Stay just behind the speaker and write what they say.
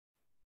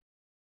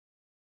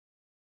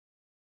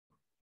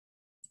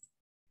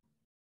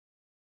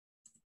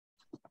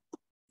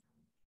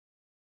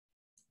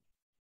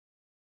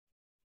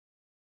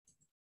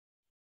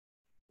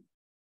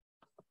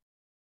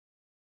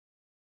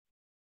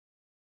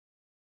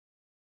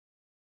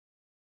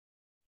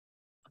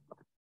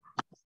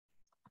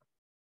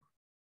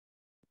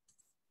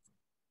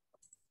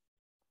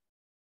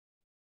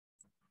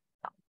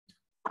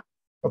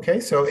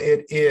Okay, so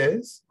it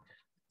is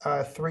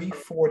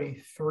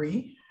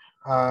 3:43,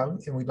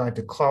 and we'd like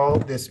to call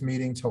this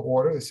meeting to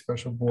order, this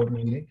special board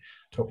meeting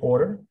to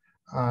order.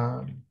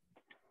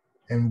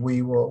 And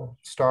we will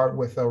start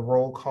with a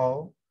roll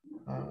call.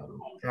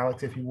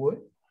 Alex, if you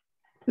would.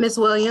 Ms.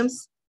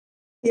 Williams.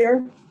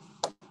 Here.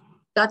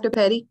 Dr.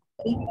 Petty.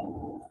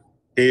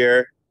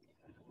 Here.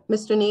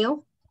 Mr.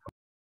 Neal.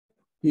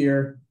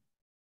 Here.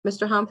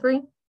 Mr.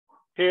 Humphrey.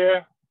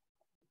 Here.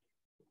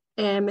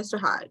 And Mr.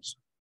 Hodge.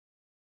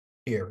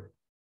 Here.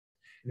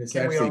 It's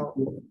actually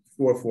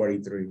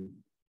 4:43.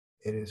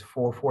 It is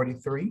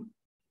 4:43.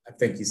 I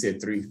think you said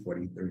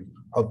 3:43.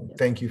 Oh,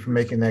 thank you for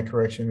making that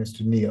correction,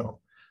 Mr.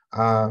 Neal.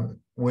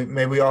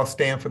 May we all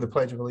stand for the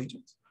Pledge of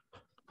Allegiance?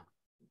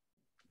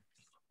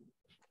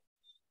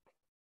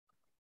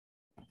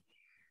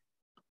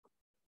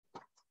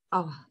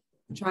 Oh,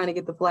 I'm trying to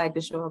get the flag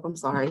to show up. I'm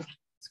sorry.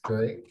 That's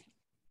great.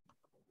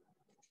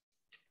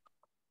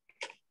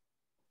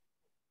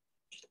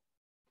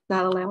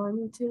 Not allowing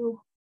me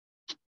to.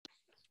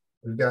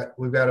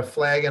 We've got a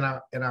flag in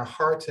our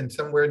hearts and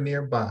somewhere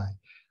nearby.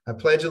 I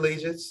pledge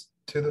allegiance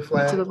to the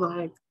flag of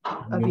the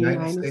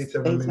United States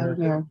of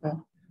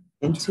America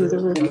and to the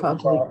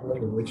republic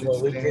which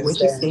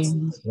it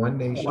stands, one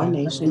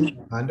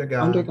nation, under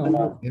God,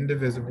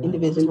 indivisible,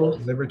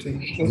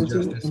 liberty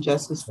and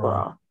justice for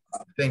all.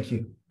 Thank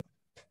you.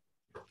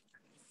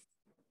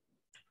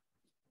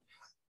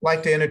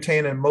 Like to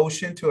entertain a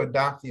motion to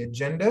adopt the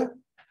agenda.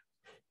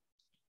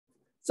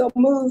 So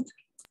moved.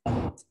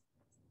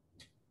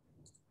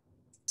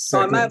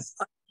 Second.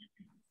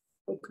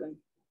 Okay.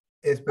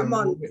 It's been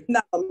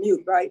not on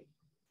mute, right?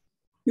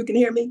 You can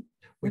hear me?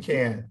 We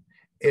can.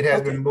 It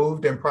has been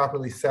moved and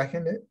properly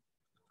seconded.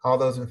 All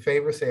those in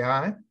favor say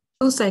aye.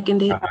 Who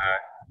seconded?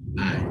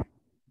 Aye.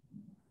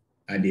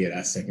 I did.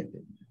 I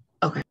seconded.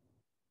 Okay.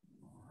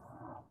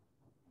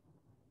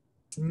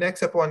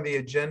 Next up on the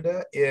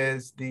agenda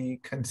is the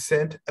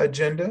consent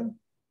agenda.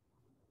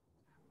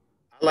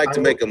 I'd like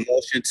to make a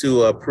motion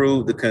to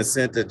approve the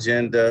consent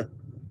agenda,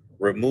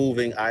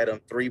 removing item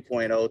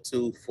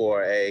 3.02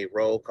 for a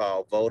roll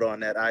call vote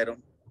on that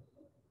item.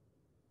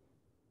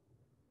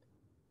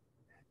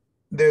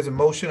 There's a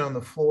motion on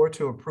the floor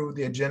to approve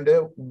the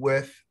agenda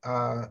with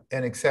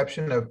an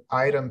exception of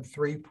item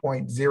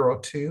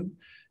 3.02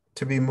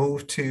 to be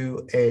moved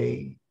to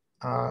a,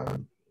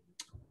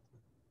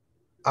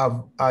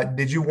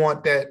 did you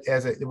want that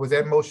as a, was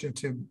that motion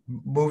to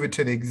move it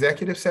to the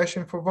executive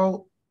session for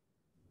vote?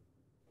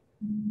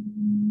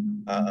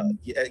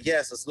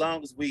 Yes, as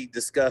long as we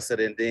discuss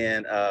it and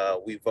then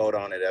we vote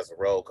on it as a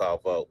roll call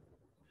vote.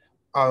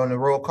 On the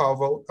roll call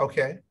vote,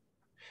 okay.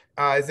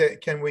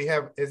 Can we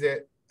have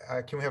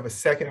a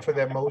second for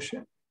that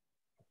motion?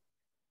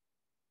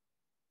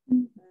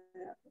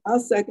 I'll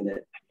second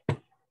it.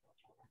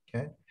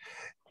 Okay.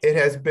 It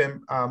has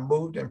been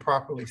moved and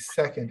properly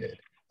seconded.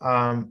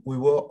 We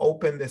will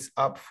open this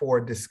up for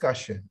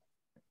discussion.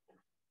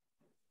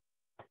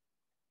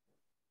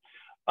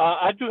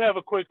 I do have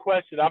a quick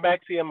question. I'm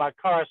actually in my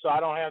car, so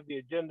I don't have the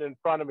agenda in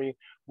front of me.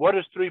 What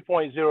is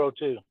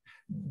 3.02?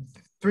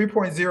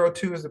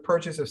 3.02 is the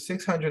purchase of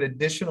 600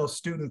 additional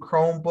student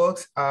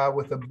Chromebooks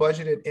with a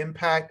budgeted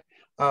impact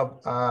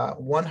of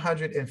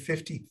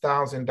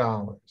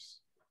 $150,000.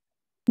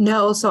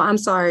 No, so I'm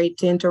sorry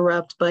to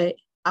interrupt, but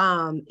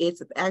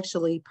it's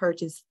actually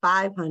purchased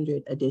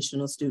 500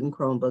 additional student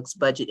Chromebooks,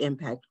 budget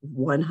impact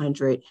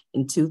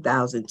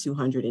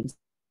 $102,200.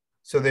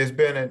 So there's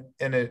been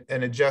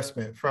an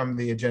adjustment from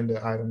the agenda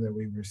item that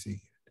we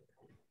received.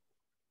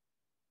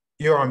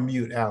 You're on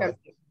mute, Alex.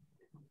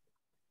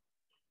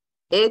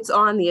 It's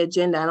on the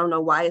agenda. I don't know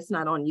why it's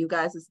not on you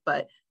guys',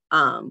 but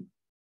on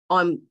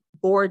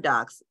board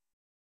docs,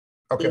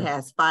 okay. It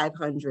has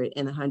 500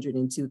 and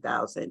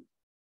 102,000.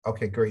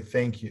 Okay, great.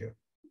 Thank you.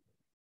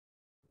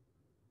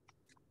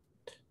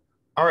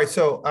 All right,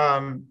 so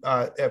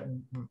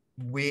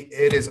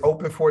it is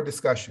open for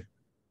discussion.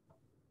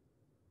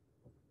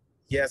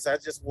 Yes, I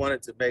just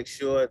wanted to make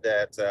sure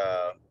that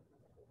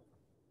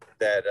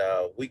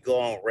we go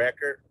on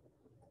record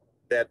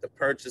that the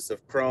purchase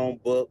of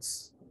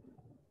Chromebooks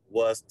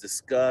was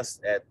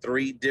discussed at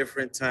 3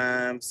 different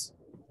times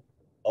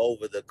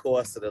over the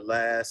course of the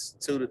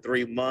last 2 to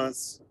 3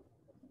 months,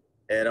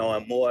 and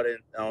on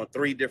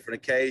 3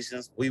 different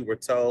occasions,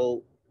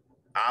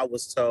 I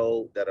was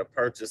told that a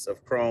purchase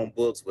of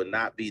Chromebooks would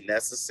not be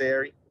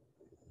necessary.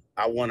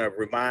 I want to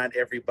remind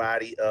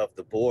everybody of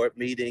the board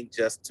meeting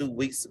just 2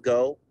 weeks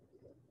ago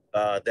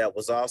that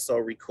was also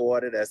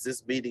recorded, as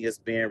this meeting is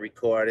being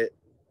recorded,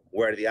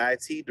 where the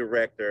IT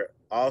director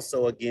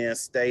also again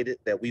stated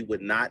that we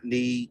would not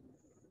need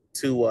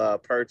to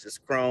purchase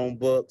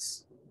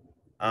Chromebooks.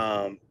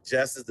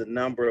 Just as the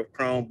number of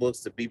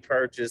Chromebooks to be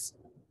purchased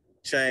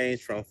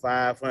changed from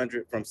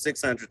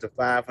 600 to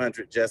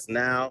 500 just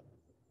now,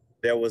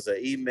 there was an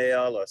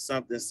email or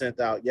something sent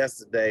out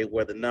yesterday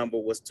where the number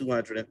was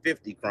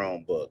 250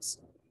 Chromebooks.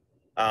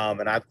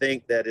 And I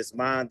think that it's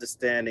my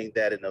understanding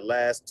that in the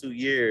last 2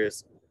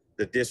 years,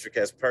 the district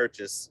has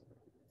purchased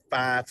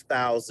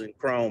 5,000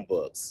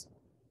 Chromebooks.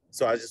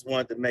 So I just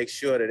wanted to make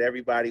sure that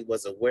everybody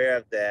was aware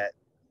of that,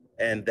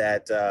 and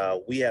that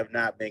we have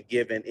not been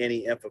given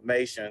any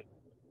information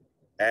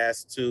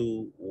as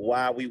to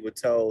why we were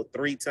told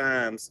 3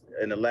 times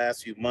in the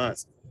last few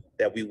months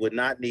that we would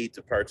not need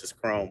to purchase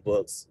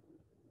Chromebooks.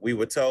 We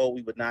were told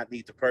we would not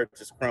need to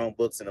purchase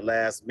Chromebooks in the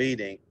last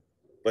meeting,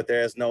 but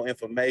there is no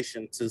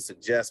information to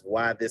suggest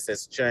why this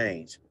has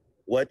changed.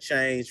 What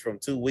changed from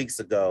 2 weeks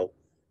ago?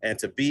 And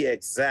to be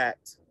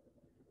exact,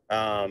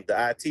 the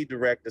IT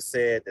director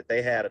said that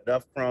they had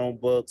enough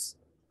Chromebooks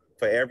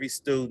for every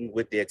student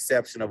with the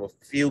exception of a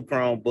few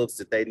Chromebooks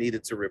that they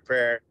needed to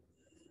repair.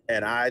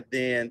 And I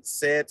then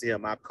said to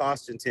him, I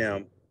cautioned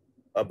him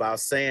about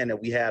saying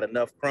that we had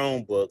enough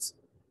Chromebooks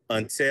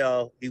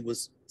until he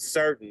was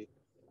certain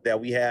that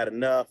we had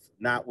enough,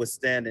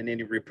 notwithstanding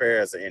any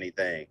repairs or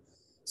anything.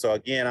 So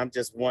again, I'm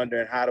just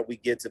wondering, how do we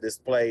get to this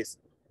place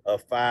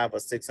of 500 or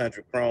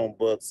 600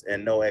 Chromebooks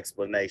and no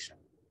explanation?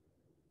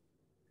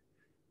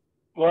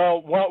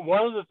 Well,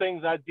 one of the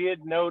things I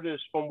did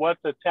notice from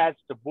what's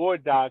attached to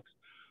board docs,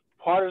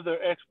 part of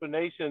their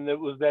explanation that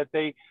was that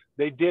they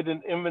did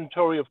an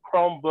inventory of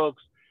Chromebooks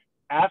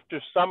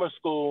after summer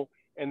school,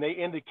 and they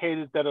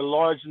indicated that a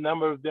large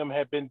number of them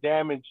had been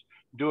damaged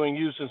during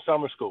use in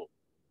summer school.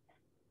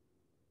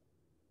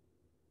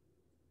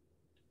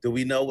 Do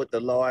we know what the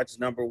large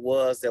number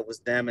was that was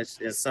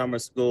damaged in summer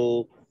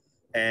school?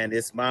 And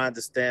it's my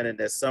understanding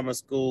that summer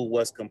school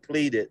was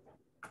completed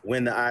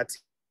when the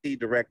IT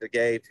director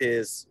gave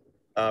his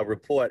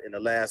report in the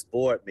last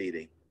board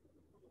meeting.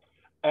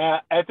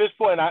 At this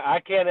point, I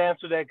can't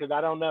answer that because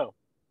I don't know.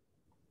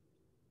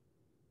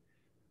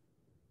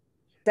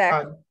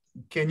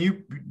 Can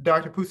you,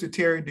 Dr.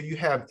 Pusateri, do you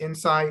have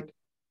insight?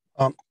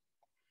 Oh,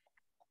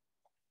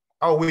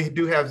 we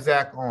do have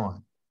Zach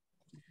on.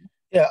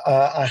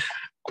 Yeah.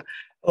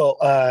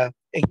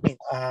 Again,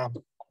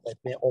 let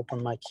me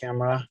open my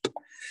camera.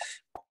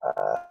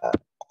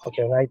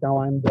 Okay, right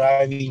now I'm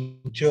driving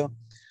too.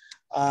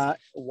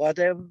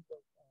 Whatever,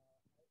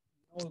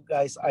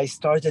 guys, I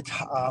started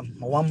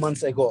 1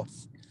 month ago,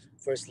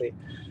 firstly,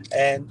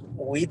 and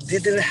we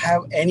didn't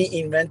have any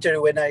inventory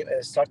when I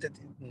started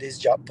this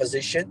job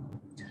position.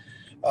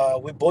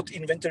 We bought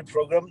inventory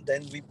program,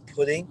 then we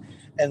put in,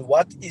 and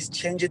what is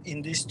changed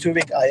in these 2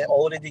 weeks, I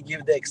already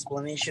give the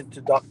explanation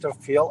to Dr.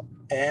 Phil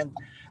and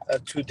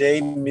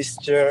today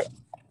Mr.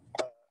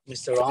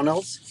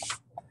 Ronalds,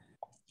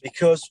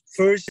 because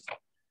first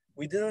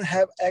we didn't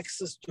have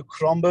access to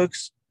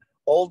Chromebooks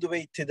all the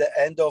way to the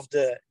end of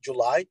the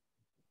July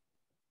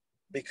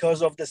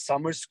because of the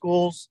summer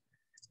schools,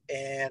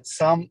 and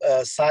some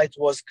site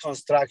was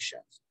construction.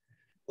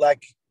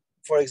 Like,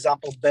 for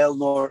example,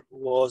 Belnor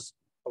was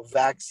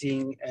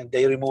vaccine and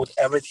they removed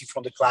everything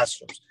from the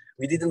classrooms.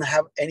 We didn't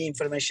have any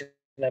information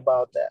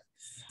about that.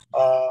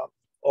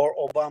 Or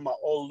Obama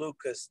or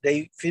Lucas,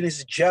 they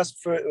finished just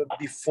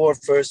before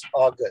 1st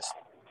August.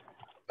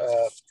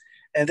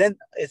 And then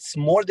it's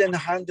more than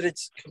 100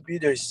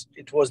 computers,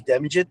 it was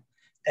damaged,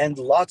 and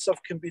lots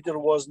of computer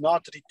was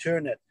not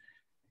returned.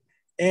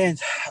 And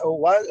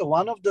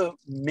one of the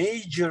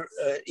major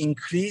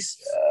increase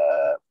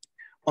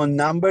on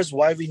numbers,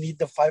 why we need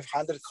the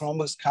 500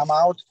 Chromebooks come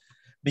out,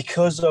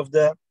 because of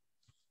the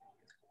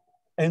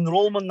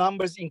enrollment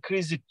numbers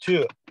increased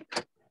too.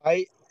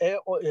 I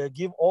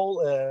give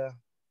all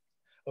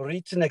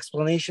written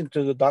explanation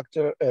to the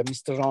doctor,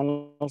 Mr.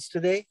 Ronalds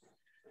today.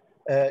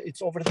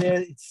 It's over there,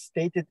 it's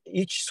stated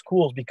each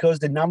school, because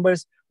the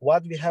numbers,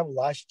 what we have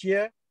last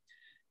year,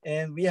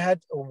 and we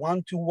had a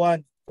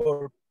 1-to-1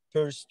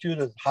 per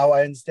student. How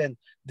I understand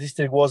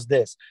district was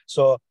this.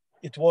 So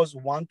it was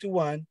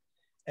 1-to-1,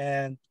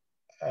 and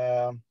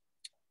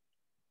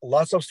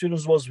lots of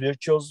students was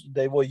virtuals.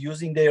 They were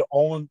using their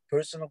own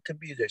personal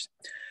computers.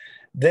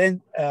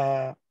 Then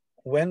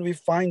when we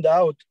find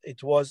out,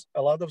 it was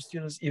a lot of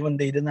students, even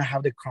they didn't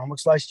have the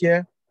Chromebooks last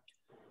year,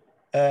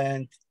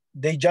 and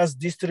they just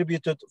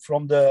distributed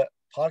from the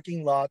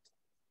parking lot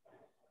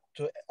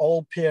to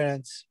all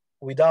parents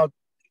without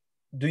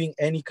doing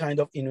any kind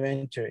of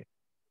inventory.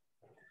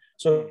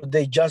 So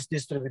they just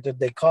distributed.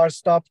 Their car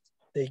stopped,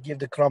 they give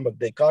the Chromebook.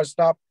 Their car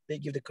stopped, they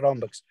give the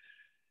Chromebooks.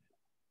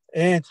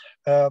 And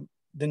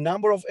the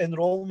number of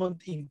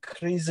enrollment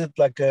increased,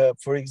 like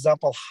for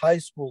example, high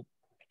school,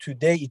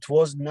 today it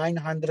was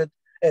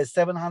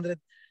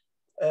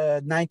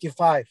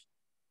 795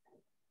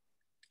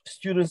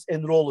 students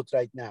enrolled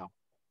right now.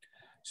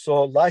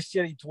 So last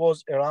year it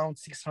was around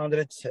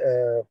 600,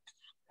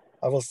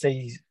 I will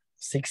say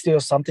 60 or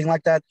something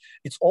like that.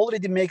 It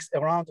already makes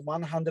around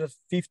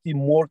 150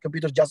 more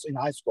computers just in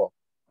high school.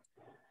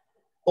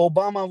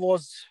 Obama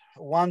was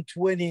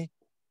 120,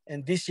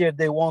 and this year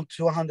they want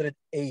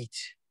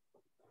 208.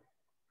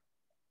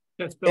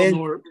 That's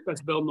Belnor.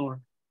 That's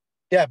Belnor.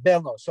 Yeah,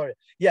 Belnor. Sorry.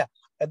 Yeah,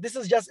 this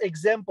is just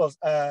examples.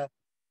 Let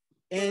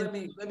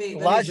me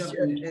jump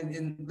in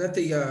and let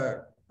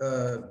the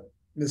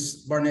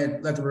Ms.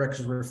 Barnett, let the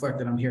records reflect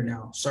that I'm here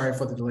now. Sorry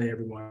for the delay,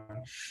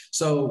 everyone.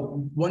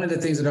 So one of the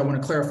things that I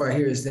want to clarify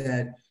here is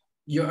that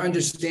your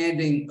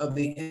understanding of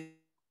the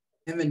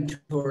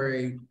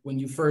inventory when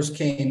you first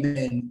came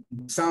in,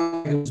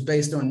 sounded like it was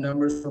based on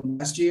numbers from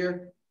last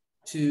year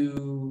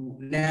to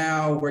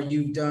now where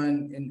you've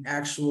done an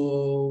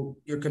actual,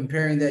 you're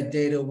comparing that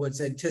data,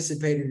 what's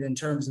anticipated in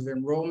terms of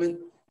enrollment,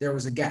 there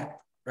was a gap,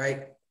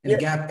 right? And a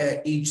gap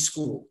at each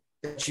school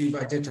that you've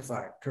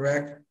identified,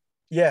 correct?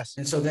 Yes.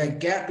 And so that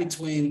gap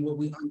between what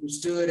we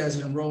understood as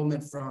an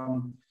enrollment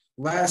from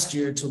last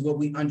year to what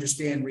we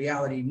understand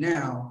reality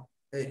now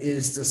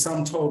is the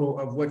sum total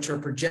of what you're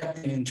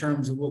projecting in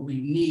terms of what we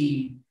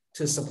need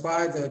to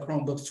supply the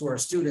Chromebooks to our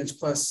students,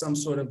 plus some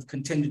sort of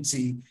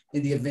contingency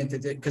in the event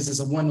that, because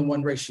it's a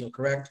 1-to-1 ratio,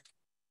 correct?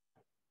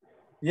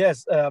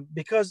 Yes,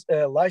 because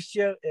last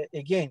year,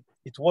 again,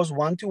 it was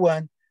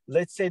 1-to-1.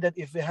 Let's say that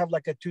if we have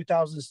like a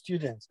 2,000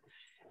 students,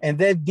 and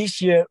then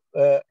this year,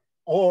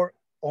 or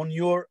on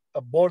your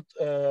board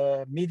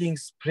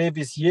meetings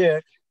previous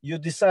year, you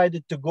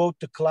decided to go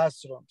to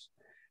classrooms.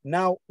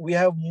 Now we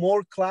have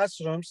more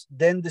classrooms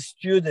than the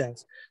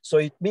students. So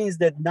it means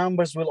that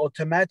numbers will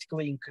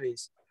automatically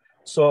increase.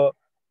 So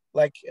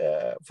like,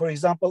 for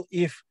example,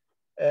 if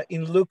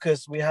in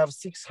Lucas, we have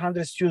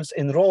 600 students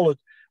enrolled,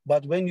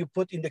 but when you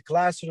put in the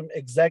classroom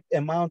exact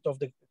amount of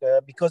the,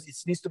 because it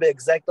needs to be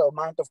exact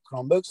amount of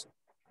Chromebooks,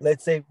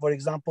 let's say, for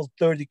example,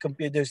 30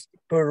 computers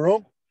per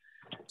room.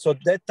 So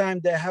that time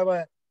they have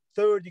a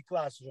 30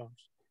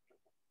 classrooms.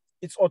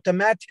 It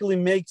automatically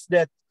makes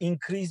that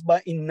increase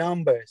by in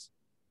numbers,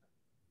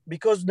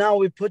 because now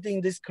we're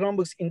putting these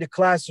Chromebooks in the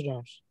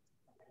classrooms.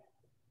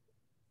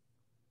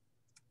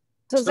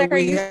 So Zach, are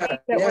you saying that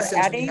we're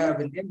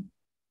adding?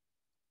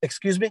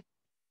 Excuse me?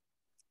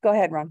 Go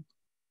ahead, Ron.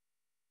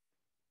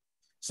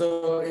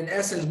 So in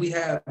essence, we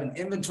have an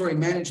inventory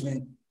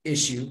management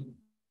issue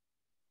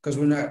because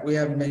we're not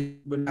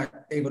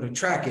able to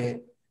track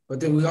it, but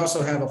then we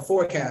also have a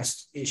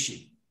forecast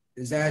issue.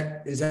 Is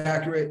that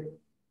accurate,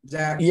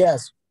 Zach?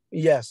 Yes,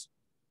 yes.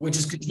 Which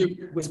is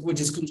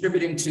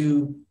contributing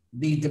to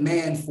the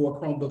demand for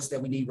Chromebooks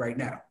that we need right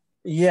now.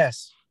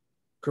 Yes.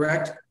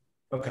 Correct?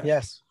 Okay.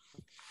 Yes.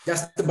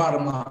 That's the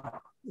bottom line.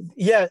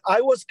 Yeah,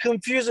 I was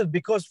confused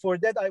because for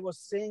that I was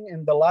saying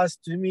in the last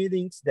 2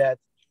 meetings that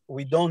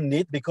we don't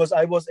need, because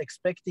I was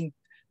expecting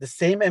the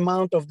same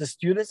amount of the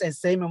students and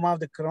same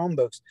amount of the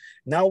Chromebooks.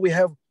 Now we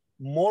have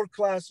more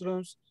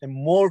classrooms and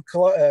more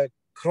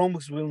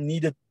Chromebooks will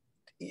need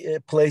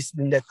it placed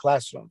in the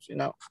classrooms, you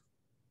know.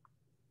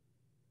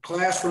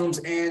 Classrooms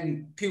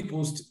and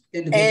pupils,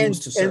 individuals and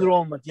to serve.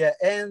 Enrollment, yeah,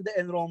 and the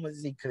enrollment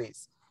is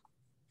increased.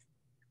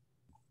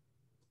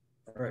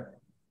 All right.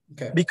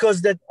 Okay.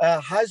 Because that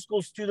high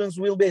school students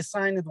will be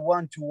assigned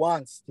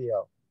 1-to-1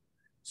 still.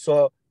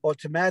 So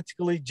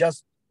automatically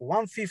just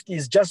 150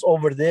 is just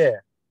over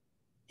there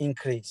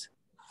increase.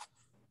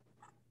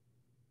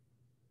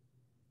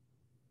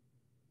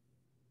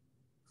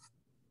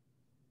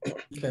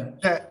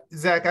 Okay.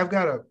 Zach, I've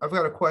got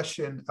a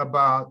question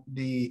about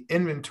the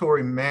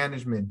inventory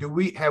management.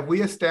 Have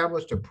we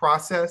established a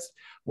process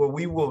where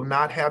we will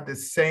not have the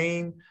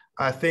same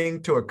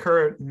thing to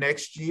occur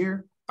next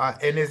year?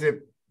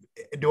 And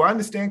do I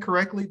understand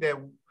correctly that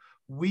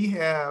we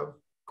have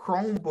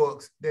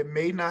Chromebooks that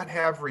may not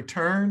have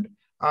returned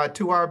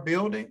to our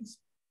buildings?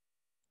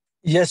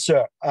 Yes,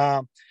 sir.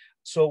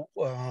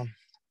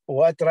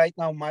 What right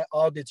now my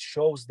audit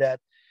shows that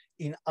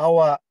in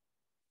our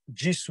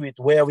G Suite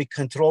where we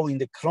controlling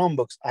the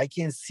Chromebooks, I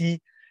can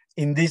see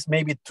in this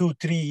maybe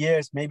 2-3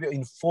 years, maybe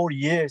in 4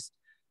 years,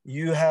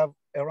 you have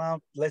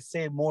around, let's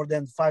say, more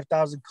than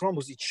 5,000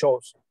 Chromebooks it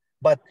shows.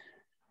 But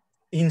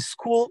in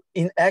school,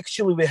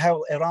 actually we have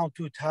around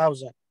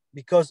 2,000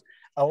 because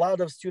a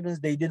lot of students,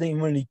 they didn't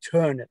even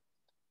return it.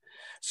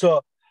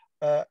 So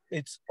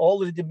it's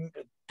already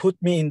put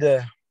me in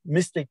the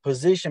mistake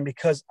position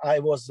because I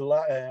was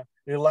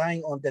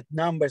relying on the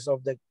numbers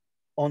of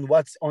on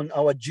what's on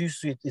our G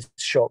Suite it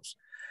shows.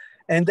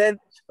 And then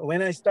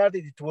when I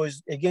started, it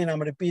was, again,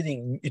 I'm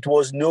repeating, it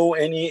was no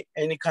any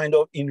kind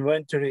of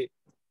inventory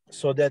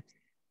so that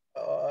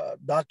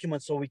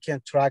document so we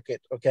can track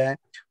it, okay?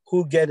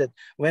 Who get it?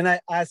 When I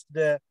asked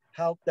the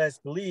help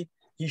desk lead,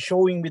 he's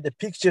showing me the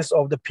pictures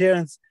of the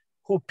parents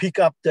who pick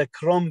up the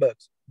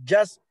Chromebooks,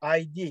 just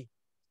ID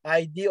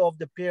of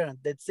the parent,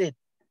 that's it.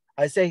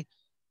 I say,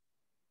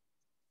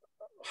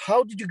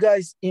 how did you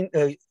guys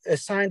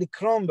assign the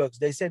Chromebooks?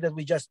 They said that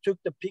we just took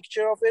the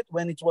picture of it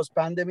when it was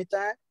pandemic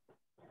time,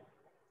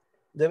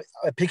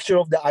 a picture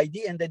of the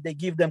ID, and then they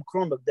give them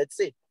Chromebook, that's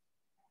it.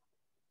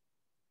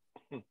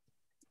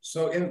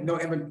 So no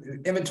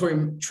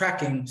inventory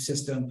tracking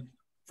system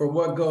for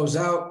what goes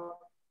out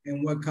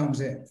and what comes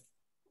in.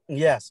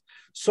 Yes.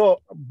 So,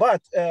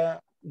 but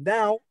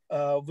now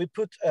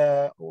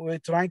we're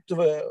trying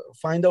to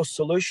find a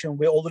solution.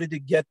 We already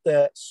get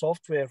the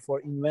software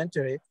for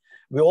inventory.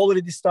 We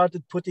already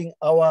started putting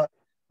our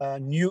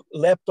new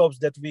laptops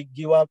that we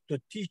give out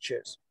to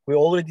teachers. We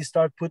already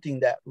start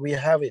putting that. We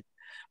have it.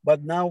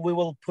 But now we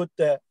will put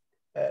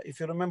if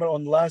you remember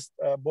on last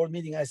board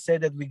meeting, I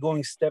said that we're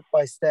going step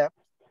by step.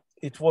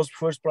 It was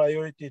first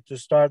priority to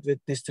start with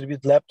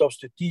distribute laptops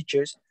to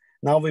teachers.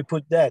 Now we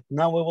put that.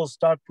 Now we will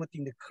start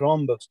putting the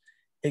Chromebooks.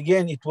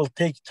 again, it will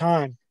take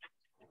time.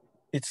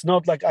 It's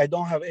not like I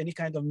don't have any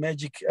kind of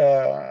magic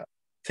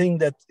thing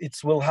that it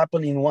will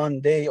happen in one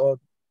day or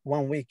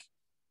 1 week.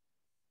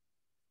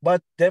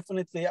 But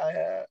definitely,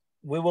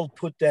 we will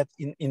put that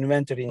in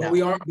inventory now.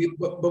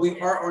 But we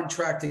are on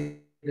track to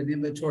get an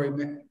inventory.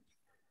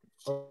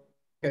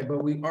 Okay,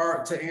 but we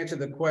are, to answer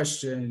the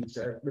question,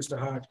 Mr.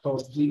 Hodge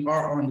posed, we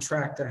are on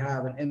track to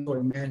have an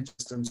inventory management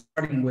system,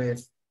 starting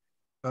with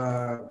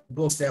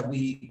books that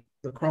the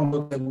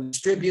Chromebook that we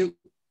distribute,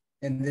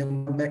 and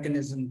then a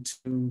mechanism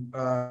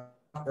to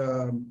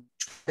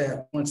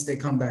that once they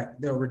come back,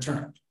 they'll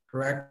return,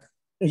 correct?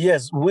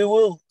 Yes, we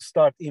will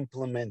start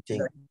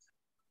implementing.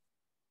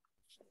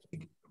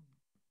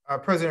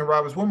 President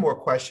Roberts, one more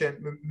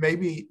question.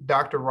 Maybe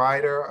Dr.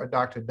 Ryder or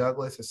Dr.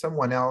 Douglas or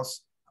someone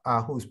else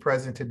who's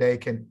present today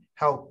can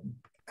help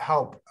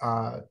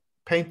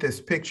paint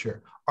this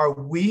picture. Are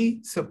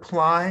we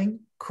supplying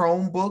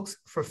Chromebooks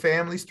for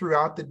families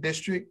throughout the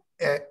district?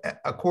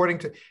 According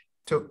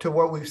to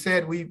what we've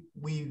said, we've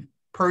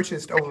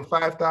purchased over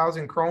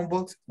 5,000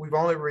 Chromebooks. We've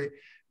only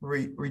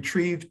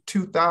retrieved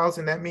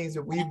 2,000. That means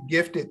that we've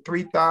gifted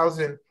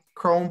 3,000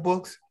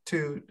 Chromebooks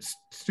to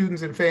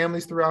students and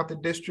families throughout the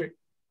district.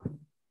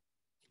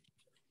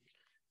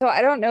 So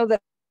I don't know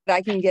that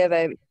I can give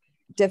a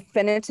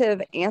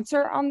definitive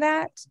answer on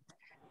that.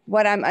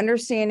 What I'm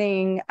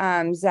understanding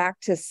Zach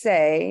to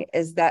say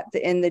is that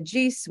in the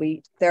G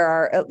Suite, there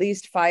are at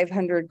least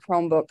 500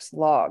 Chromebooks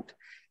logged.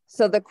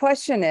 So the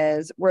question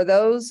is, were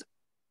those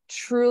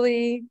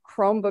truly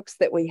Chromebooks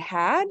that we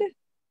had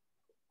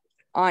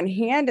on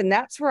hand? And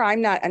that's where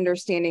I'm not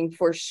understanding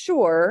for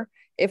sure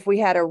if we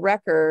had a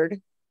record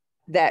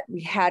that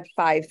we had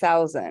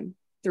 5,000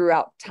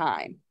 throughout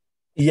time.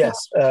 Yes,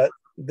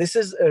 this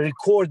is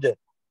recorded.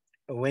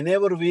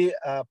 Whenever we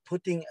are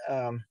putting,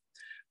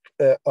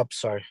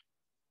 sorry.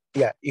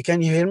 Yeah,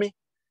 can you hear me?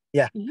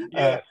 Yeah.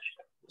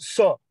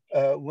 So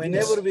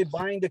whenever we're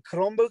buying the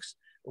Chromebooks,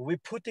 we're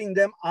putting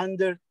them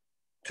under,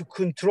 to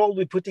control,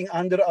 we're putting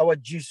under our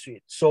G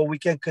Suite. So we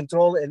can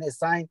control and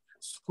assign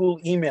school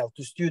email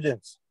to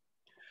students.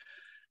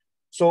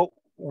 So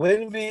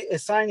when we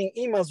assigning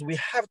emails, we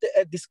have to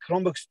add these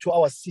Chromebooks to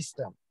our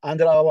system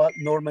under our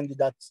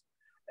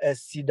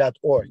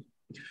normandy.sc.org.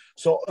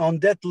 So on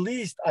that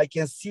list, I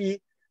can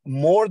see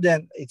more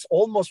than, it's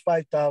almost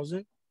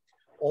 5,000,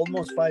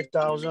 almost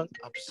 5,000,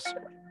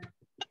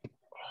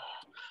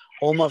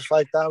 almost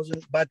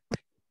 5,000, but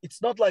it's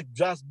not like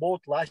just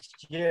bought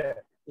last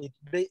year. It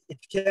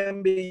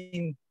can be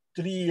in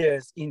 3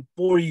 years, in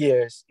 4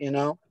 years, you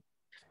know,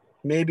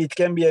 maybe it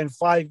can be in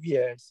 5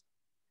 years,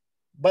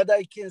 but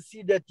I can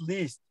see that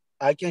list.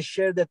 I can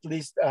share that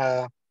list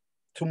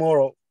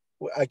tomorrow.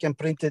 I can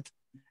print it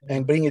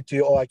and bring it to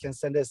you, or I can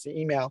send us an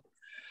email.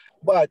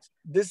 But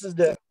this is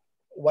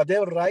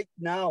whatever right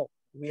now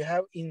we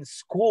have in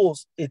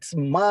schools, it's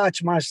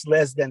much, much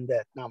less than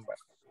that number.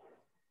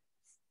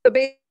 So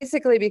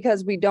basically,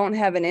 because we don't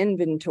have an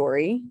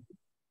inventory,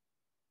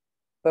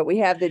 but we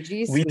have the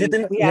G Suite,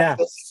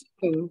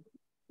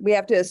 we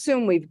have to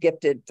assume we've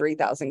gifted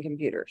 3,000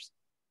 computers.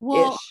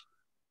 Well,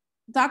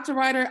 Dr.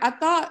 Ryder, I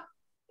thought,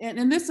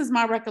 and this is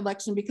my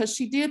recollection, because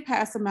she did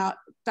pass them out,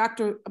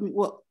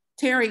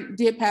 Terry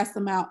did pass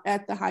them out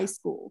at the high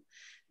school.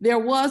 There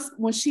was,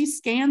 when she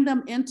scanned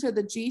them into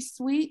the G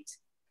Suite,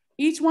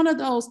 each one of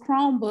those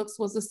Chromebooks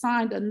was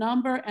assigned a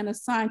number and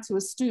assigned to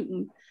a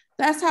student.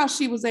 That's how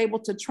she was able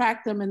to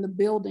track them in the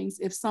buildings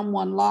if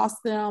someone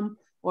lost them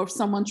or if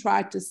someone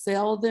tried to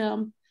sell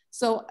them.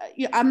 So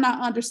I'm not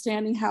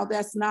understanding how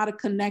that's not a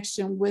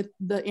connection with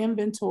the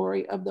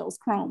inventory of those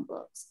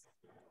Chromebooks.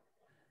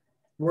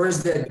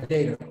 Where's that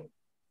data?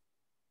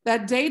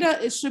 That data,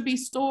 it should be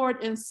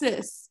stored in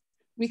SIS,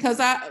 because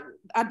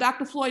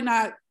Dr. Floyd and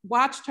I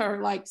watched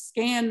her like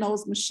scan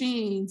those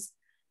machines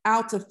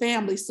out to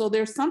families. So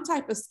there's some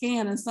type of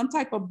scan and some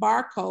type of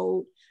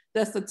barcode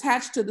that's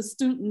attached to the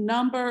student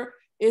number.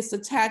 It's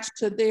attached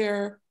to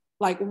their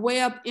like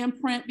web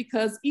imprint,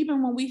 because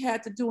even when we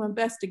had to do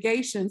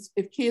investigations,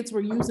 if kids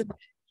were using it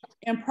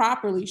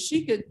improperly,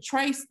 she could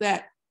trace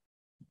that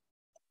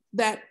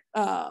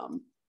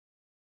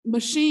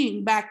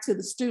machine back to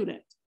the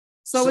student.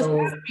 So it's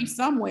got to be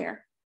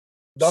somewhere.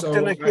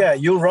 Dr.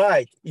 Nakia, you're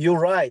right. You're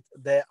right.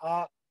 They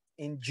are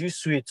in G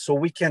Suite, so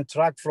we can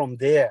track from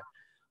there.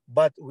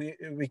 But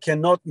we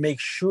cannot make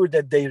sure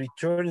that they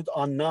return it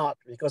or not,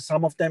 because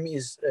some of them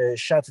is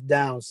shut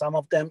down, some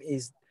of them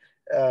is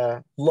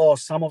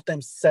lost, some of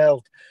them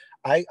sold.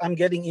 I'm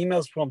getting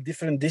emails from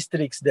different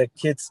districts that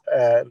kids,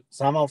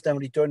 some of them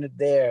return it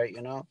there,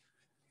 you know.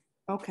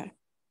 Okay,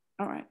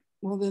 all right.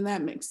 Well, then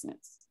that makes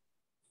sense.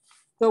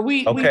 So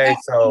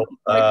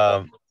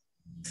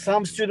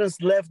some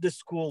students left the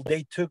school,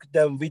 they took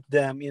them with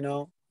them, you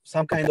know,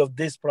 some kind of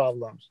these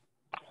problems.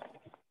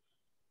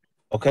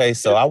 Okay,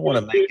 so I want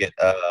to make it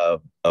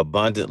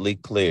abundantly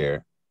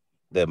clear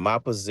that my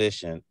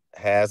position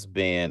has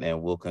been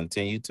and will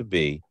continue to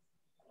be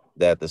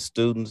that the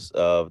students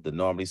of the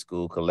Normandy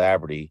School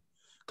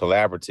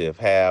Collaborative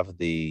have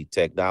the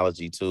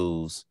technology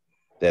tools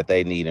that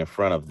they need in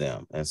front of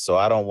them. And so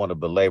I don't want to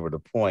belabor the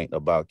point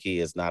about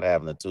kids not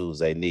having the tools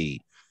they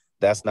need.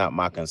 That's not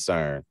my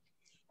concern.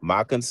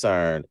 My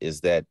concern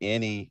is that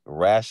any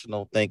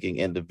rational thinking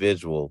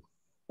individual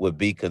would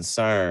be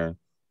concerned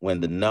when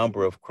the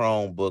number of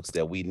Chromebooks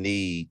that we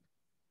need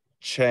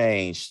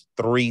changed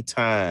 3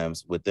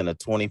 times within a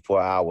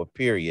 24-hour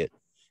period.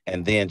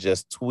 And then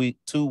just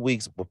 2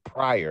 weeks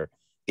prior,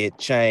 it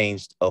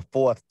changed a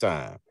 4th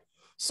time.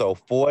 So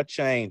 4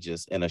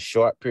 changes in a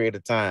short period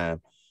of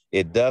time.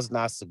 It does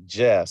not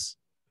suggest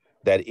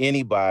that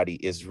anybody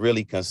is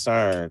really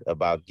concerned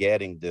about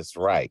getting this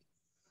right.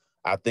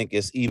 I think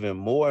it's even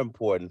more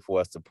important for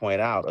us to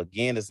point out,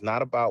 again, it's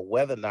not about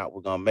whether or not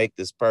we're going to make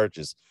this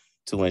purchase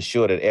to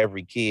ensure that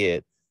every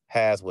kid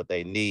has what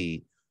they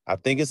need. I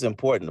think it's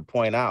important to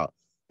point out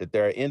that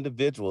there are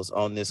individuals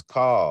on this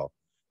call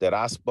that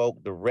I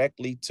spoke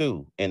directly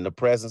to in the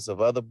presence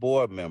of other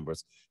board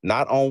members,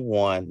 not on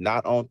 1,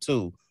 not on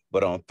 2,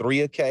 but on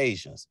 3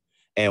 occasions.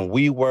 And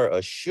we were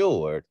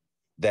assured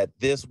that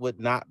this would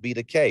not be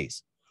the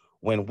case.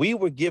 When we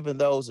were given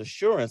those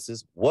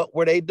assurances, what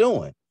were they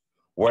doing?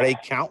 Were they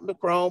counting the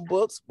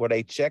Chromebooks? Were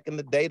they checking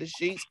the data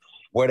sheets?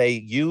 Were they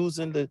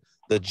using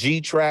the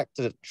G-Track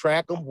to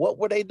track them? What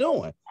were they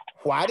doing?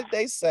 Why did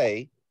they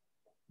say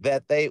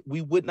that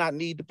we would not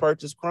need to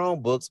purchase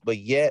Chromebooks, but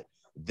yet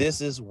this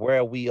is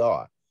where we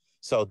are?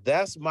 So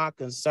that's my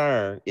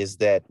concern, is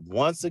that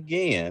once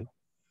again,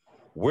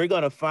 we're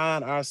going to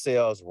find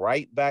ourselves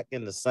right back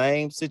in the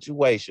same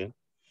situation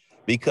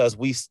because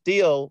we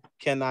still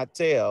cannot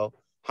tell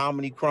how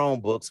many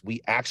Chromebooks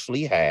we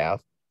actually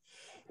have.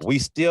 We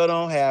still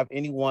don't have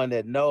anyone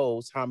that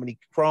knows how many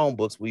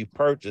Chromebooks we've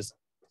purchased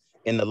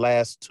in the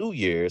last 2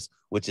 years,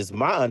 which is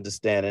my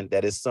understanding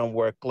that is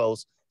somewhere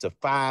close to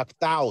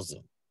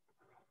 5,000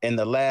 in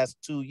the last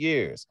 2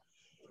 years.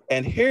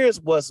 And here's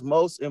what's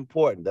most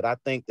important, that I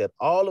think that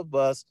all of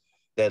us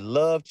that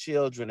love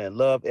children and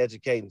love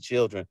educating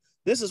children,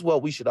 this is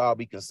what we should all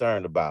be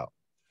concerned about.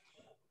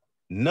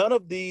 None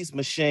of these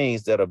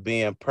machines that are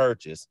being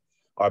purchased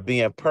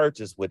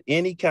with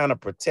any kind of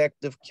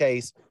protective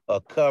case or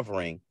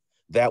covering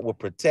that will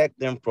protect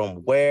them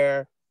from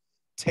wear,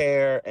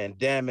 tear, and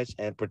damage,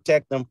 and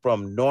protect them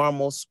from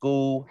normal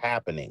school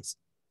happenings.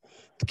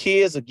 The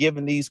kids are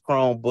given these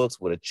Chromebooks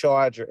with a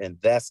charger, and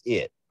that's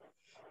it.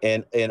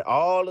 And in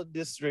all the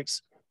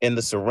districts in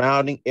the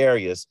surrounding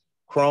areas,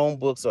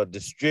 Chromebooks are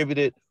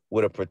distributed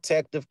with a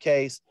protective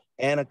case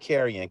and a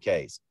carrying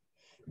case.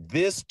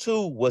 This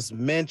too was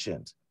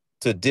mentioned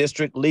to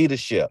district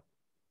leadership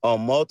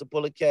on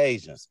multiple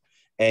occasions.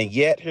 And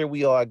yet here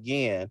we are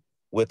again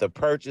with a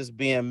purchase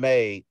being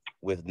made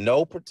with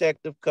no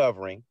protective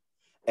covering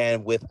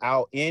and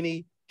without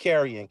any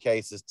carrying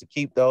cases to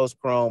keep those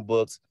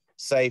Chromebooks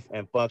safe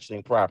and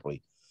functioning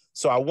properly.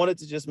 So I wanted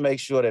to just make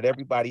sure that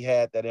everybody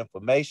had that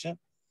information.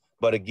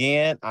 But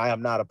again, I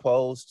am not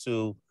opposed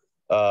to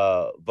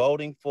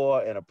voting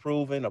for and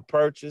approving a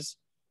purchase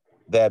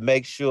that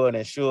makes sure and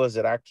ensures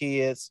that our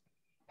kids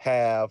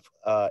have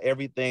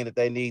everything that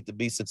they need to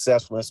be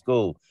successful in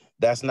school.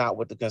 That's not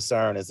what the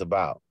concern is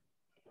about.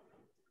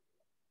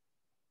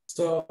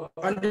 So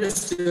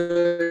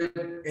understood,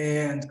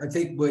 and I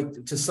think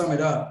to sum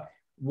it up,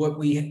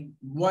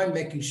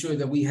 making sure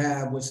that we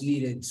have what's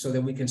needed so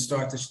that we can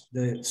start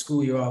the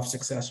school year off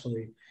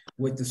successfully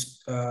with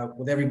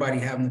everybody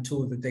having the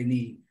tools that they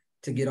need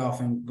to get off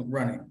and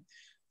running.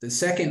 The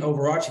second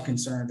overarching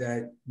concern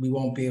that we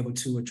won't be able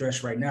to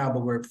address right now,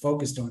 but we're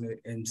focused on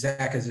it, and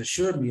Zach has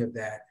assured me of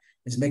that,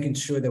 is making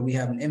sure that we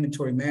have an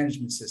inventory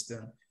management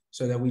system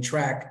so that we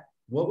track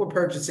what we're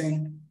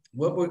purchasing,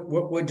 what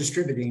we're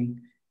distributing,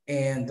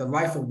 and the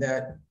life of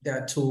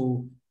that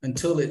tool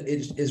until it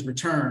is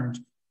returned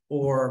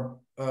or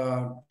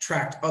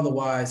tracked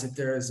otherwise if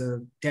there is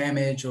a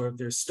damage or if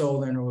they're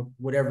stolen or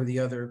whatever the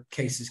other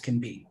cases can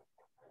be.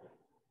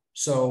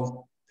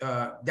 So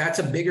that's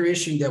a bigger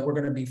issue that we're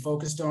going to be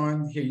focused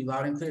on. Hear you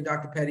loud and clear,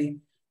 Dr. Petty.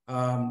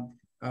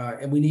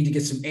 And we need to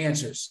get some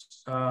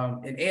answers.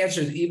 And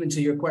answers even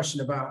to your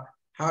question about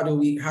how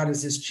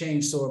does this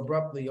change so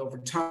abruptly over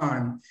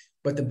time?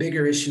 But the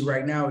bigger issue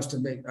right now is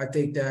I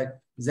think that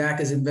Zach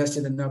has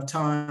invested enough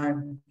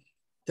time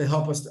to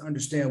help us to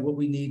understand what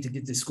we need to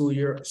get the school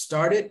year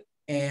started.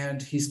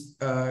 And he's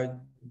come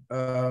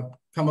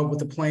up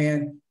with a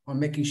plan on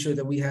making sure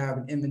that we have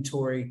an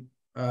inventory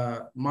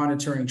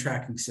monitoring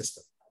tracking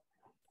system.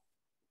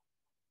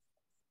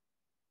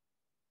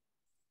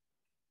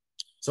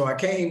 So I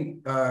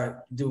came,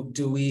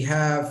 do we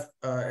have,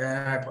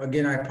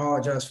 and I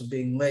apologize for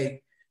being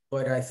late,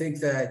 but I think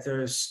that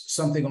there's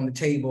something on the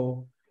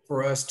table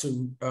for us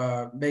to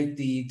make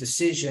the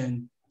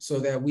decision so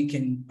that we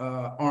can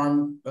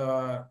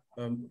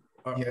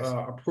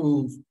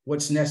approve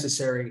what's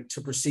necessary to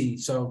proceed.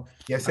 So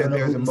yes, and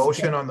there's a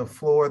motion on the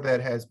floor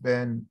that has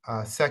been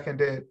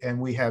seconded, and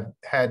we have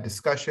had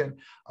discussion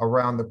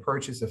around the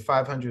purchase of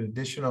 500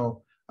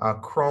 additional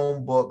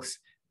Chromebooks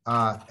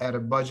at a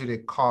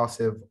budgeted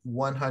cost of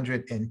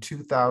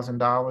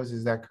 $102,000.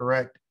 Is that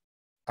correct,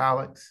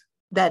 Alex?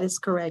 That is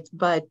correct,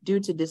 but due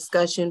to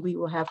discussion, we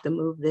will have to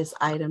move this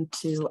item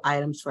to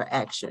items for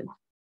action.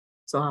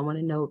 So I want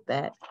to note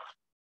that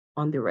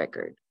on the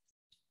record.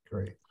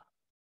 Great.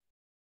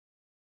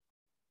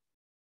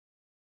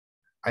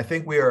 I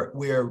think we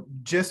are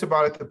just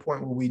about at the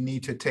point where we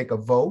need to take a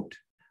vote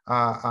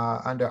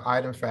under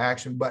items for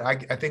action, but I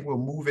think we'll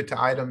move it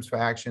to items for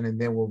action and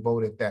then we'll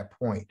vote at that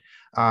point.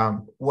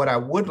 What I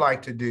would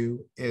like to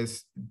do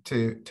is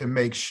to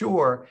make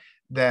sure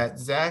that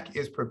Zach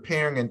is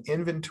preparing an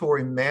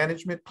inventory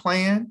management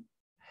plan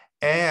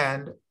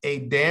and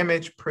a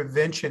damage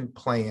prevention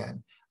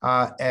plan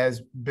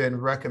as been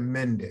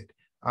recommended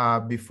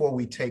before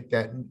we take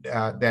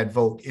that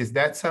vote. Is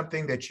that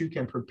something that you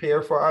can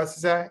prepare for us,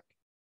 Zach?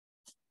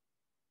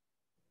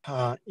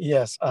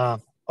 Yes.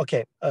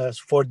 Okay.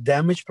 For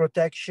damage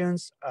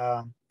protections,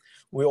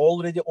 we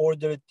already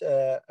ordered.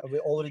 We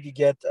already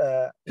get.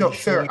 No,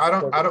 sir.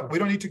 We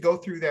don't need to go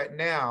through that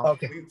now.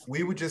 Okay.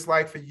 We would just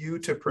like for you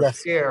to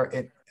prepare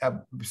it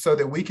so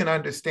that we can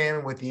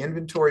understand what the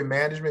inventory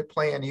management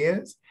plan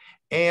is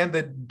and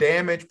the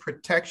damage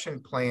protection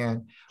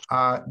plan,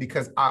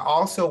 because I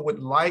also would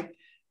like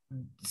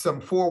some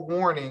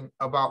forewarning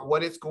about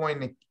what it's going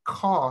to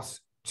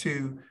cost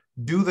to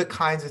do the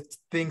kinds of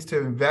things to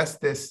invest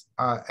this,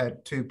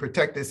 to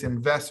protect this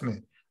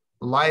investment,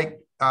 like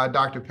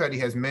Dr. Petty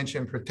has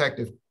mentioned,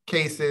 protective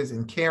cases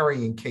and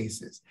carrying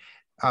cases,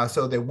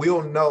 so that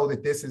we'll know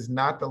that this is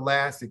not the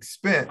last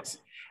expense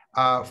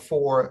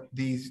for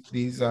these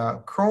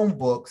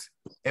Chromebooks,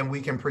 and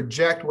we can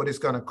project what it's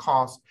going to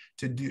cost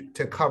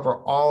to cover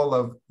all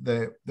of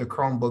the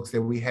Chromebooks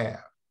that we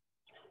have.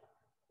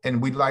 And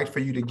we'd like for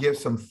you to give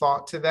some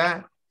thought to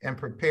that and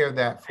prepare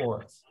that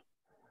for us.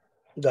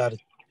 Got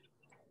it.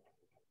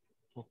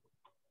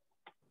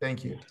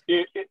 Thank you.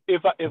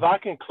 If I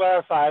can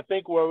clarify, I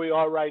think where we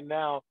are right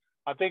now,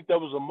 I think there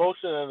was a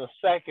motion and a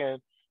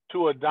second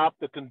to adopt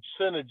the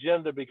consent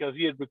agenda because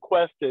he had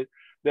requested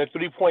that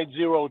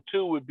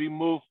 3.02 would be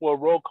moved for a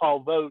roll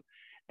call vote.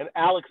 And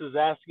Alex is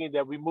asking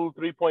that we move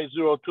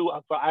 3.02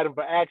 for item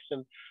for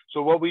action.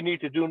 So what we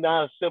need to do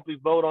now is simply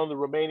vote on the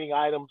remaining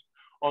items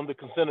on the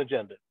consent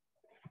agenda.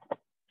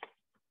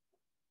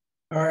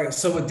 All right,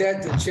 so with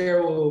that, the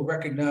chair will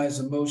recognize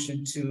a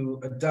motion to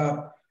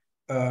adopt,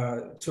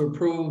 to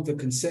approve the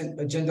consent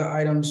agenda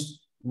items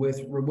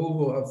with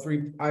removal of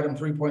item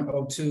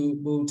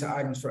 3.02, move to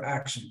items for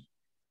action.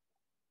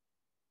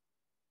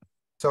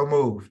 So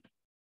moved.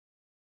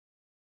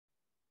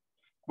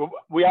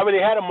 We already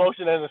had a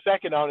motion and a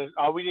second on it.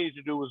 All we needed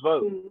to do was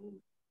vote.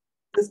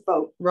 Let's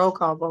vote. Roll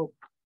call vote.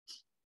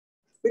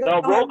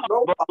 No, roll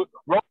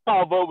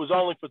call vote was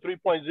only for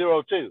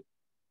 3.02.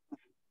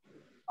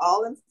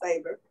 All in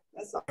favor.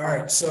 That's all. All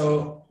right,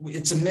 so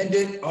it's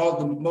amended. All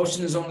the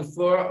motion is on the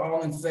floor.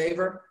 All in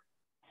favor?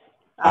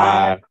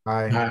 Aye.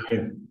 Aye.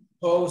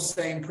 Opposed,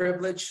 same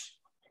privilege.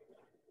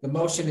 The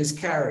motion is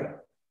carried.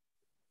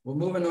 We're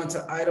moving on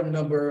to item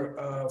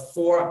number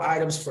 4,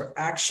 items for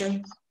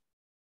action.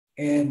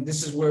 And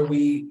this is where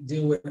we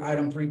deal with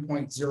item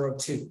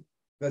 3.02.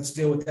 Let's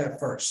deal with that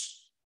first.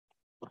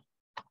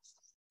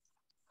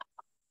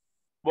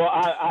 Well,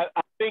 I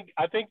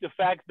think the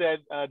fact that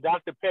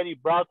Dr. Petty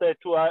brought that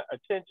to our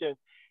attention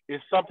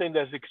is something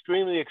that's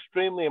extremely,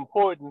 extremely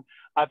important.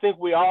 I think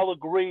we all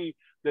agree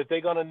that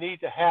they're going to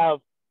need to have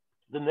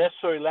the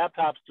necessary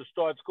laptops to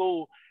start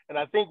school. And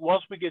I think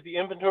once we get the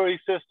inventory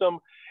system,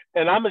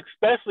 and I'm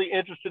especially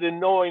interested in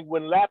knowing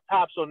when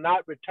laptops are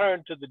not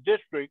returned to the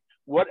district,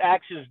 what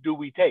actions do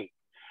we take?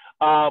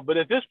 But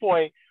at this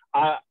point,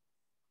 I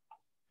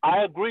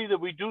agree that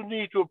we do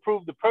need to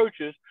approve the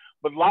purchase,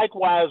 but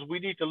likewise, we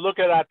need to look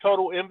at our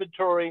total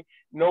inventory,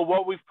 know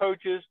what we've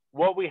purchased,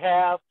 what we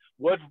have,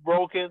 what's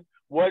broken,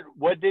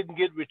 what didn't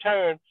get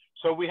returned,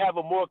 so we have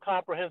a more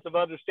comprehensive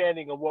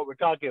understanding of what we're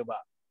talking about.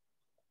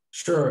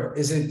 Sure.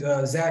 Is it,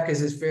 Zach,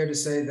 is it fair to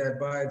say that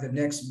by the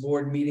next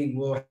board meeting,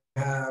 we'll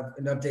have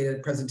an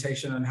updated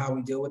presentation on how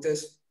we deal with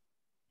this?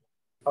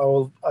 I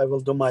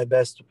will do my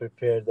best to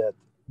prepare that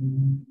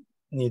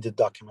needed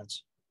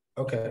documents.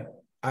 Okay.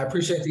 I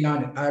appreciate the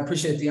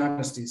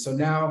honesty. So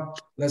now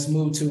let's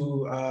move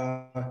to,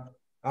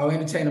 I'll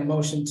entertain a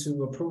motion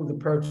to approve the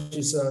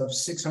purchase of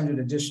 600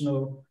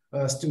 additional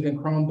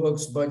student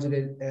Chromebooks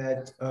budgeted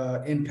at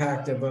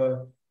impact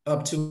of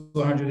up to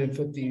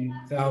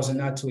 150,000,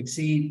 not to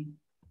exceed.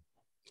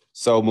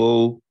 So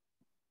move.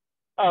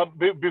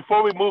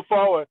 Before we move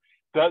forward,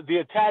 the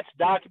attached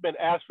document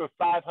asks for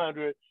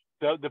 500.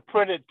 The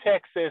printed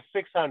text says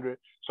 600.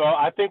 So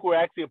I think we're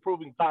actually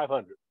approving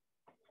 500.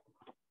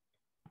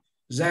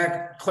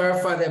 Zach,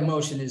 clarify that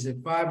motion. Is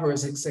it 5 or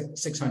is it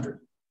 600?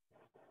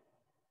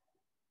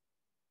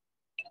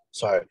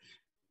 Sorry,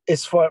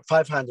 it's for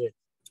 500.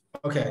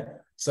 Okay,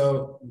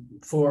 so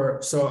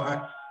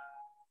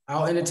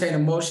I'll entertain a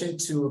motion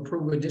to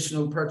approve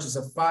additional purchase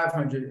of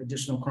 500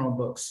 additional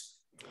Chromebooks.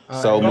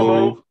 So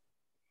move.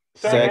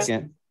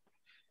 Second.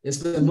 It's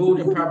been moved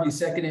and probably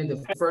seconded.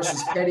 The first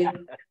is Petty.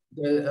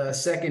 The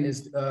second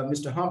is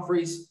Mr.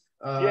 Humphreys.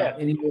 Yes.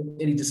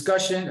 Any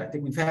discussion? I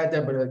think we've had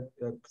that, but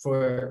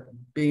for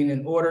being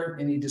in order,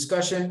 any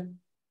discussion?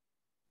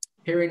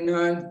 Hearing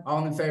none,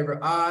 all in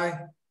favor,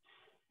 aye.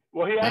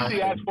 Well, he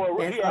actually asked for a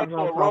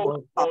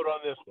roll vote on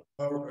this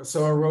one.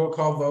 So a roll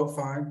call vote,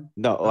 fine.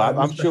 No,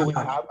 I'm sure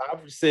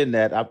I've seen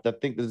that. I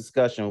think the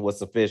discussion was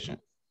sufficient.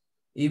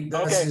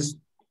 Okay.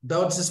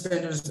 Belt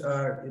suspenders,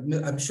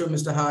 I'm sure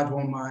Mr. Hodge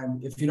won't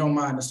mind. If you don't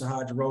mind, Mr.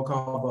 Hodge, roll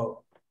call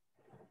vote.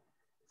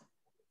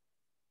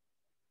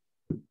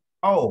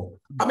 Oh,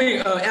 I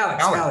mean,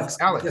 Alex.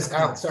 Yes,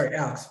 Alex. Sorry,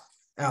 Alex.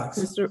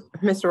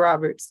 Mr.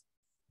 Roberts.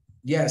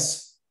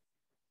 Yes.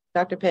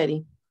 Dr.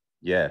 Petty.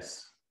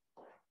 Yes.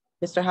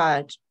 Mr.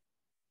 Hodge.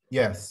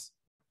 Yes.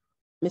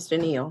 Mr.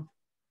 Neal.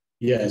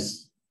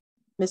 Yes.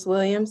 Ms.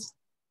 Williams.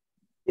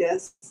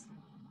 Yes.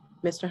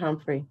 Mr.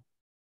 Humphrey.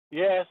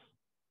 Yes.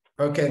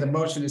 Okay, the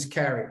motion is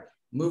carried.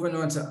 Moving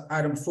on to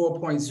item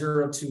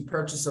 4.02,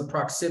 purchase of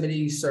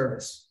proximity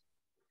service.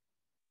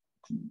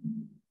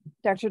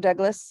 Dr.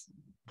 Douglas.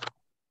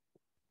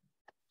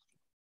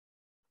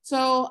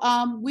 So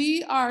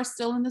we are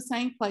still in the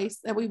same place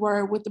that we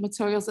were with the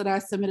materials that I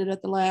submitted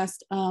at the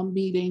last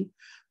meeting,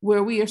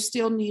 where we are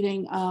still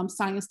needing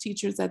science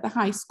teachers at the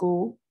high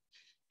school.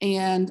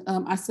 And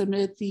I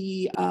submitted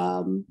the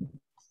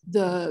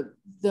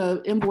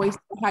invoice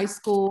for high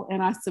school,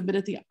 and I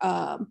submitted the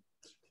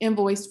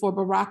invoice for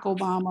Barack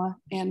Obama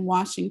and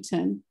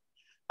Washington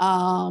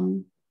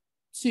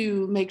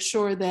to make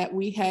sure that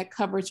we had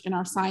coverage in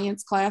our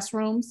science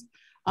classrooms.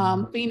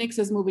 Phoenix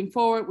is moving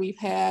forward. We've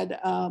had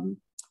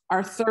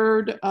our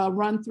third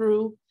run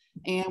through,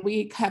 and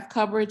we have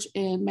coverage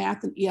in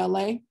math and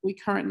ELA. We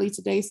currently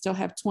today still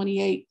have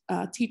 28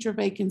 teacher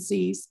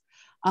vacancies.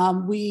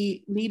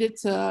 We needed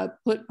to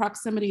put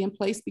proximity in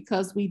place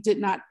because we did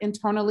not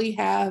internally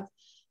have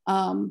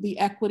the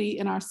equity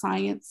in our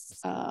science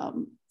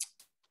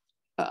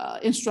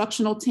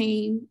instructional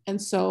team.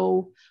 And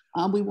so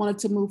we wanted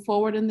to move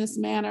forward in this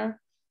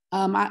manner.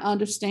 I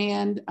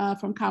understand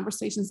from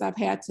conversations I've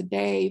had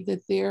today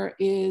that there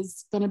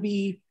is going to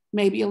be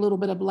maybe a little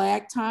bit of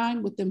lag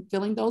time with them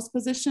filling those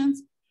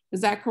positions.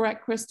 Is that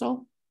correct,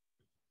 Crystal?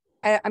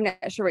 I'm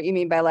not sure what you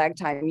mean by lag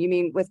time. You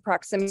mean with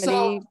proximity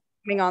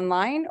coming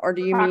online, or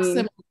do you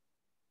mean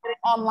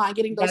online,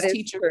 getting those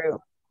teachers? True.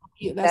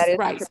 Yeah, that's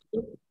right.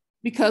 True.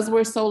 Because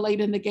we're so late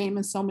in the game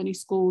and so many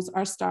schools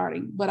are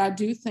starting. But I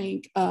do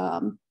think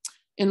in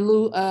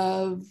lieu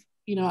of,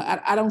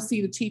 I don't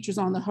see the teachers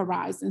on the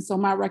horizon. So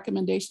my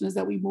recommendation is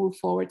that we move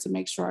forward to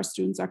make sure our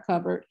students are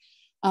covered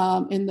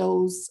in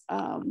those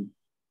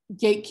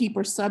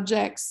gatekeeper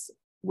subjects,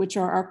 which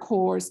are our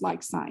cores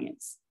like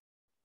science.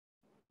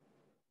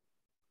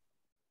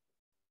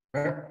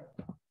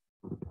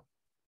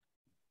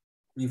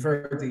 You've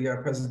heard the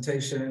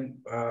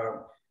presentation.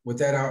 With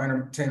that, I'll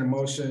entertain a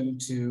motion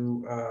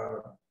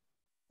to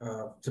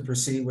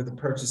proceed with the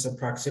purchase of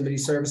proximity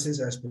services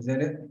as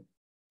presented.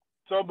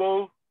 So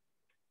move.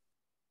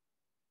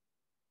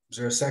 Is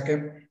there a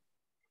second?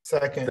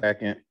 Second.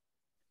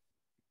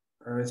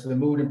 All right, it's been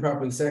moved and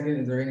properly second.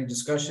 Is there any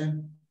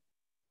discussion?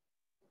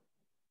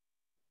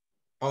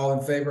 All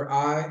in favor,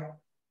 aye.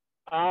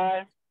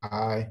 Aye.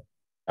 Aye.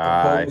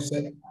 Aye.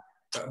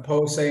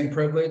 Opposed, same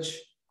privilege.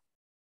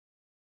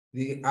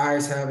 The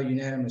ayes have it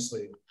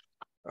unanimously.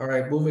 All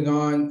right, moving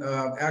on.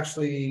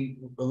 Actually,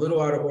 a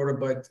little out of order,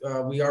 but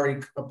we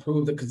already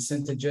approved the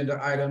consent agenda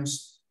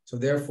items. So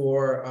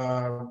therefore,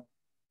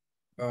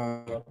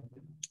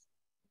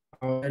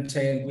 I'll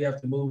entertain, we have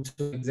to move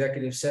to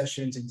executive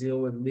session to deal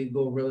with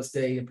legal, real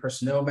estate, and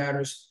personnel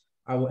matters.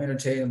 I will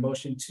entertain a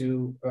motion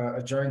to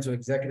adjourn to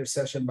executive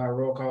session by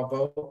roll call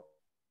vote.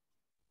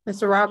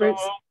 Mr.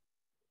 Roberts?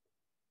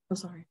 I'm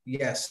sorry.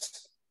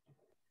 Yes.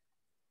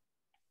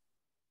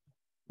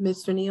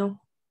 Mr.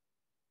 Neal?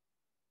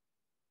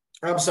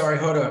 I'm sorry,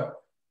 hold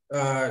up.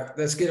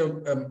 Let's get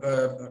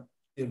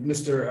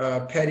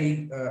Mr.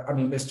 Petty,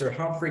 Mr.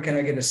 Humphrey, can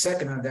I get a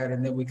second on that?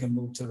 And then we can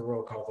move to the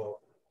roll call vote.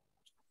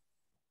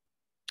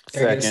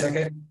 Can I get a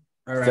second?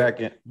 All right.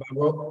 Second.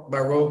 By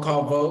roll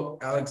call vote,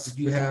 Alex,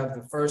 you have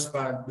the first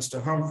by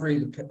Mr.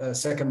 Humphrey, the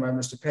second by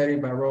Mr. Petty.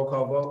 By roll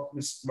call vote,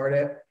 Ms.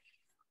 Barnett?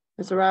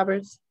 Mr.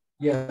 Roberts?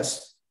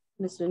 Yes.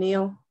 Mr.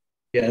 Neal?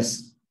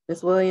 Yes.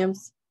 Ms.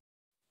 Williams?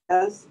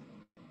 Yes.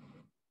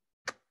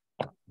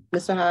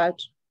 Mr.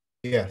 Hodge?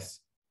 Yes.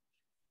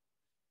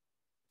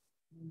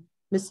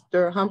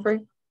 Mr. Humphrey?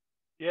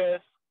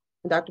 Yes.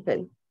 And Dr.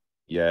 Petty?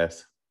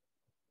 Yes.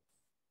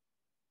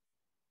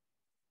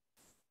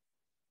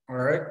 All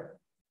right.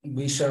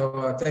 We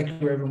shall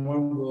thank you,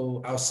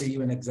 everyone. I'll see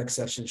you in exec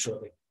session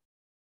shortly.